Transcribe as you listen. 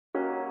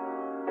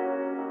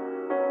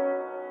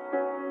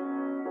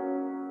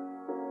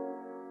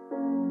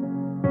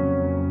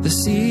The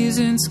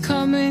seasons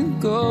come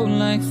and go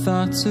like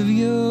thoughts of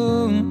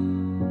you,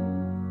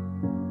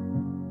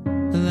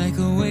 like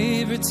a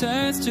wave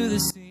returns to the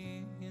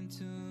sea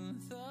into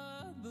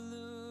the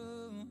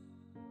blue.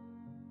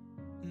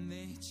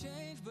 They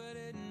change but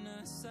in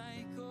a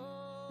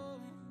cycle.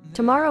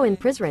 Tomorrow in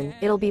Prizren,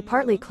 it'll be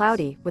partly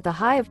cloudy, with a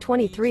high of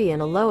 23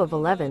 and a low of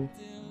 11.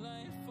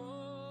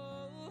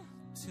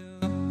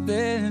 To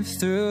live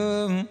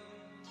through.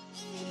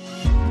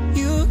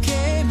 You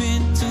came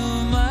into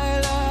my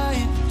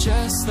life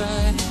just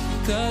like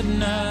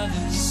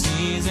another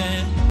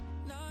season.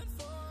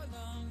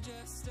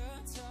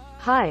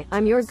 Hi,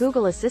 I'm your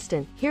Google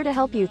Assistant, here to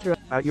help you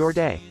throughout your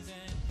day.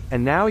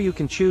 And now you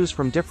can choose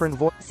from different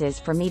voices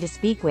for me to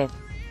speak with.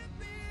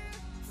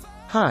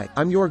 Hi,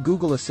 I'm your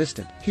Google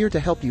Assistant, here to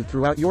help you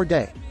throughout your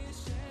day.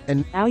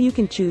 And now you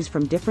can choose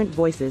from different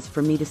voices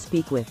for me to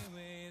speak with.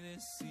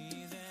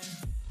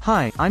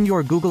 Hi, I'm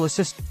your Google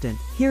Assistant,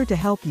 here to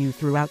help you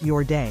throughout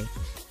your day.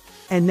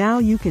 And now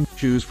you can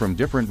choose from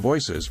different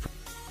voices.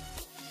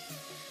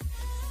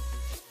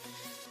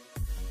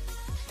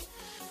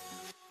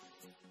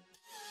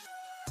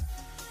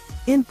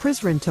 In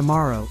Prizren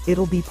tomorrow,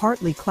 it'll be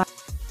partly cloudy.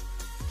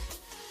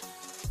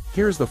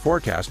 Here's the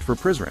forecast for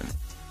Prizren.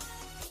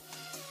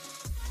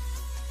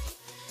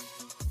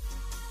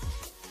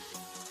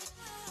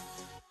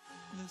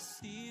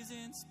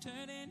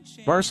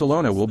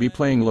 Barcelona will be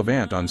playing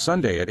Levante on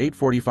Sunday at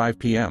 8:45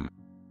 p.m.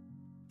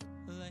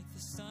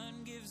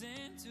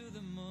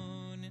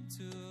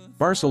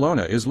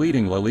 Barcelona is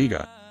leading La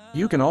Liga.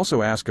 You can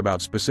also ask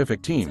about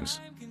specific teams.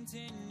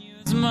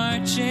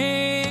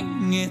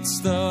 Marching, it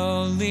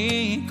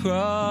slowly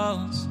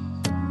crawls.